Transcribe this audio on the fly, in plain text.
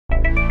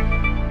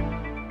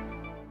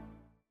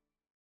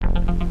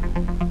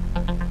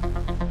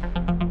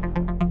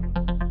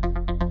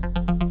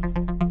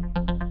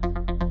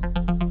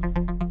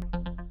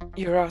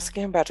You're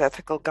asking about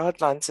ethical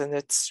guidelines, and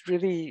it's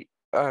really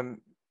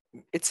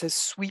it's a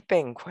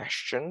sweeping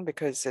question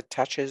because it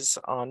touches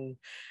on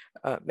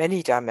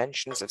many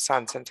dimensions of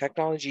science and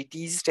technology.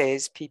 These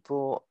days,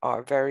 people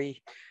are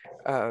very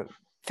uh,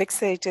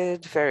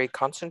 fixated, very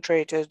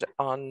concentrated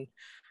on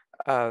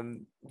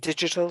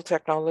digital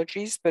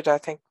technologies, but I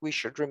think we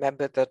should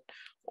remember that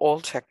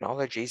all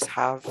technologies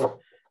have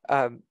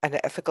an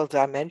ethical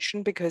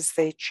dimension because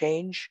they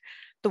change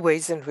the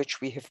ways in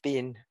which we have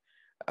been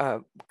uh,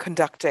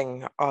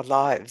 conducting our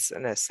lives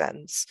in a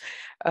sense.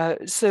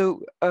 The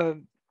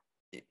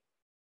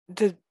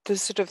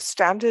sort of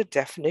standard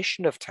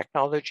definition of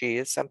technology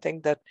is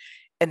something that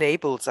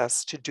enables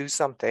us to do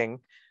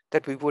something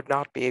that we would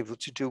not be able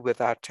to do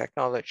without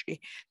technology.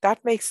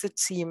 That makes it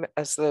seem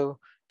as though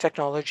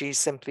technology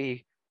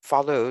simply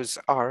follows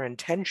our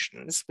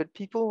intentions, but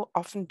people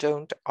often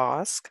don't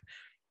ask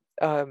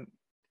um,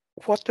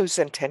 what those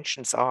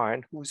intentions are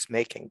and who's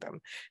making them.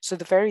 So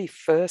the very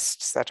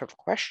first set of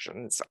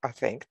questions I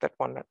think that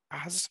one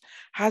has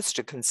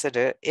to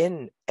consider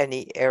in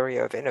any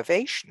area of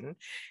innovation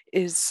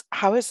is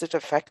how is it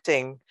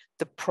affecting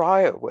the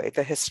prior way,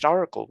 the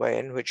historical way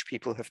in which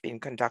people have been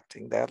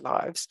conducting their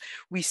lives.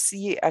 We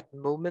see at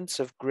moments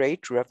of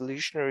great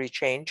revolutionary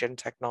change in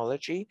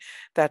technology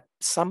that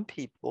some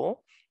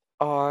people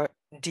are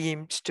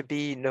deemed to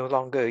be no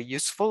longer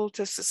useful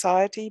to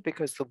society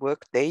because the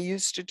work they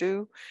used to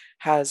do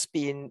has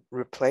been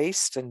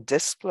replaced and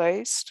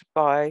displaced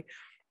by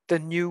the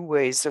new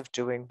ways of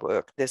doing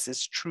work. This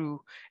is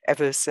true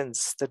ever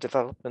since the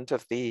development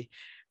of the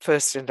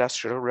first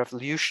industrial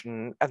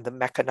revolution and the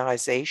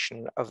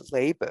mechanization of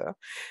labor.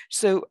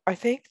 So I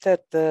think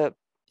that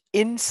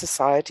in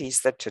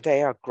societies that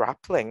today are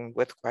grappling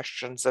with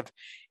questions of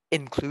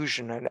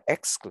inclusion and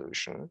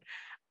exclusion,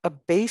 a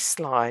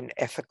baseline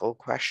ethical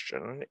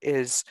question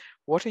is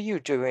what are you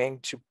doing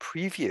to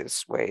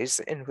previous ways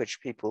in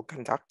which people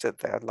conducted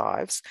their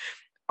lives?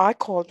 I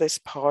call this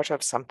part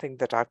of something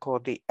that I call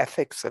the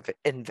ethics of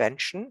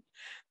invention,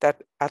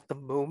 that at the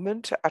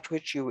moment at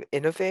which you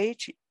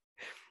innovate,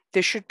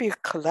 there should be a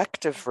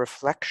collective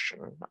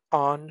reflection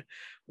on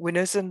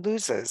winners and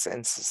losers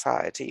in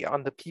society,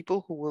 on the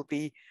people who will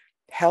be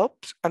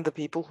helped and the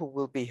people who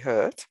will be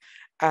hurt,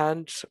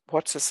 and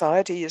what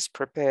society is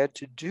prepared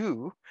to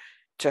do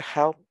to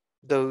help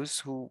those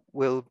who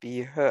will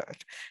be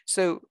hurt.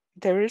 So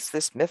there is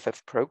this myth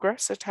of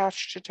progress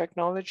attached to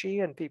technology,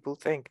 and people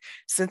think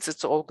since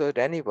it's all good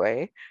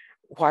anyway,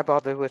 why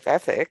bother with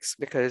ethics?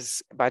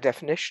 Because by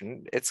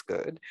definition, it's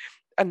good.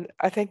 And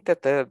I think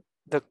that the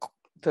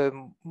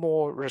the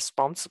more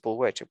responsible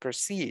way to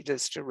proceed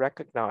is to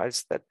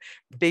recognize that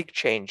big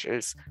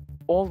changes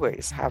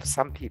always have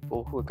some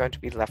people who are going to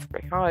be left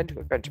behind, who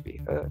are going to be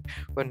hurt,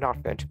 who are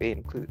not going to be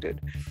included.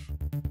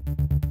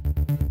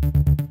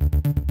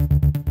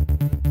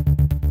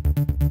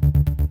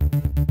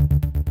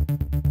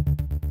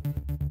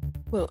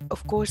 Well,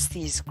 of course,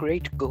 these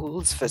great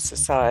goals for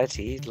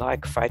society,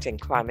 like fighting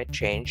climate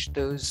change,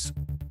 those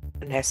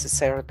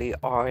necessarily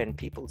are in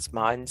people's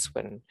minds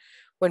when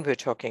we're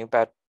talking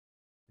about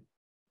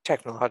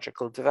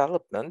technological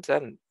development,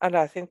 and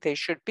I think they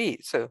should be.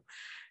 So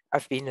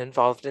I've been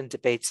involved in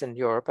debates in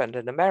Europe and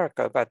in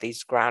America about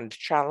these grand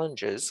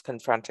challenges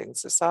confronting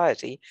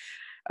society.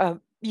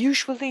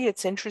 Usually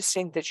it's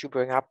interesting that you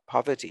bring up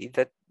poverty,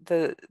 that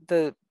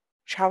the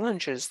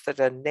challenges that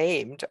are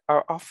named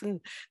are often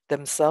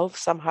themselves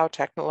somehow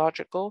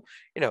technological.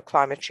 You know,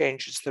 climate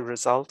change is the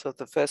result of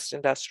the first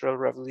industrial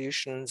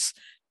revolutions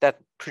that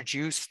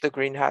produced the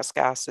greenhouse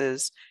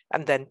gases,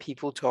 and then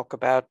people talk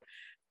about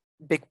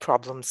big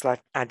problems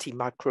like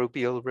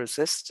antimicrobial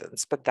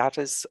resistance, but that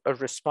is a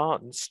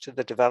response to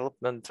the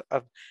development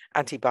of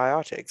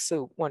antibiotics.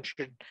 So one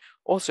should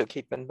also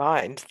keep in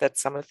mind that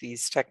some of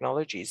these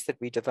technologies that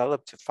we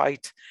develop to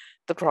fight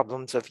the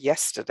problems of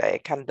yesterday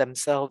can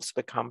themselves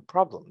become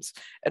problems.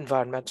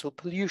 Environmental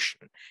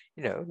pollution,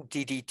 you know,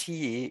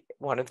 DDT,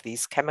 one of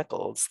these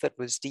chemicals that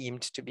was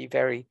deemed to be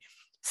very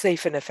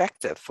safe and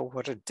effective for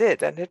what it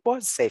did, and it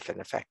was safe and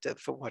effective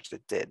for what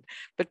it did.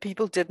 But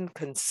people didn't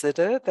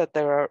consider that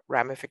there are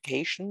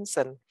ramifications,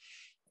 and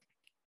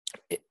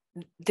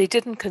they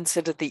didn't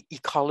consider the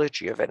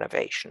ecology of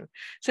innovation.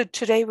 So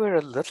today we're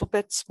a little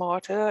bit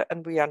smarter,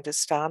 and we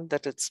understand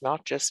that it's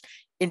not just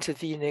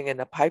intervening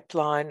in a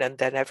pipeline and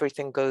then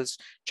everything goes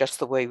just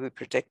the way we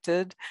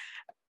predicted.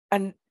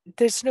 And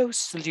there's no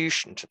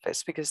solution to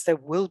this because there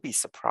will be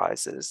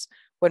surprises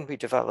when we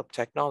develop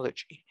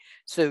technology.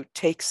 So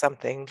take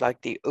something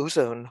like the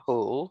ozone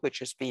hole, which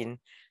has been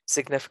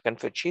significant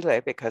for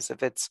Chile because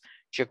of its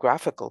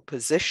geographical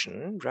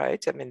position,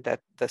 right? I mean,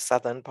 that the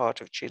southern part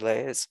of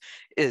Chile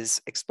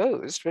is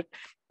exposed, but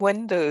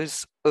when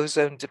those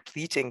ozone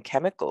depleting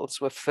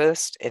chemicals were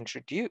first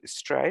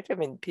introduced, right? I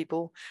mean,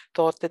 people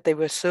thought that they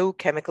were so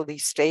chemically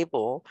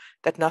stable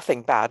that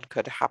nothing bad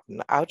could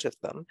happen out of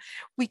them.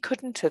 We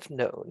couldn't have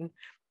known,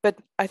 but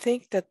I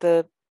think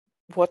that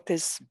what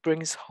this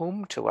brings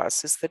home to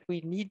us is that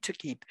we need to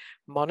keep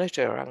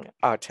monitoring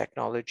our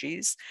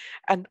technologies.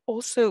 And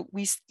also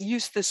we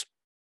use this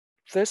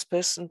first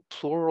person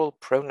plural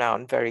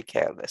pronoun very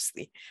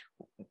carelessly.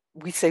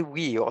 We say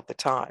we all the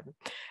time.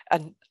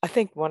 And I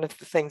think one of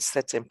the things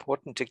that's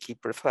important to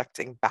keep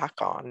reflecting back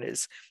on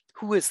is,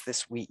 who is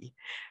this we?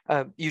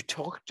 You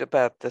talked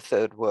about the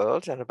third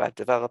world and about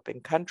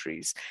developing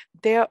countries.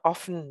 They're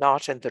often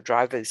not in the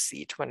driver's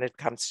seat when it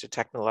comes to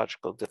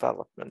technological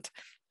development.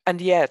 And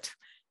yet,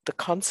 the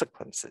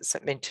consequences,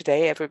 I mean,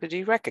 today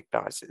everybody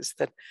recognizes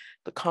that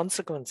the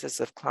consequences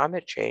of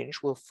climate change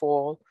will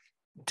fall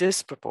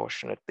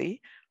disproportionately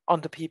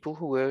on the people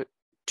who are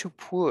too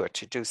poor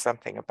to do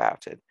something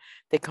about it.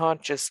 They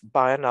can't just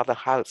buy another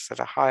house at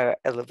a higher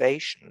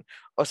elevation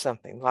or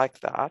something like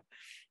that.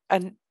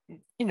 And,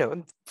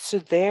 so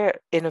their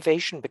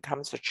innovation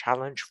becomes a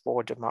challenge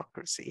for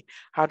democracy.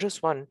 How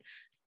does one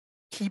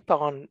keep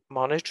on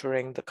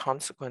monitoring the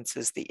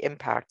consequences, the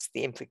impacts,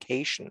 the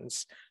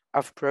implications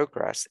of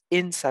progress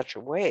in such a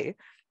way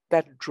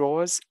that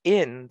draws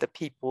in the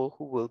people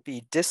who will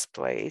be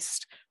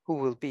displaced, who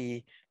will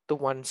be the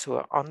ones who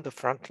are on the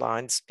front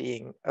lines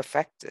being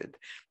affected?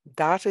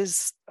 That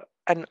is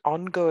an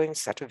ongoing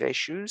set of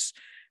issues.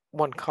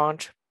 One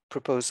can't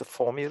propose a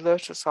formula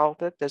to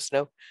solve it. There's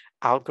no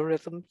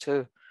algorithm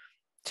to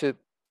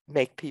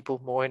make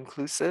people more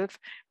inclusive,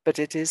 but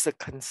it is a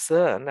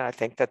concern, I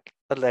think, that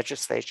the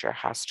legislature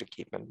has to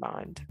keep in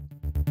mind.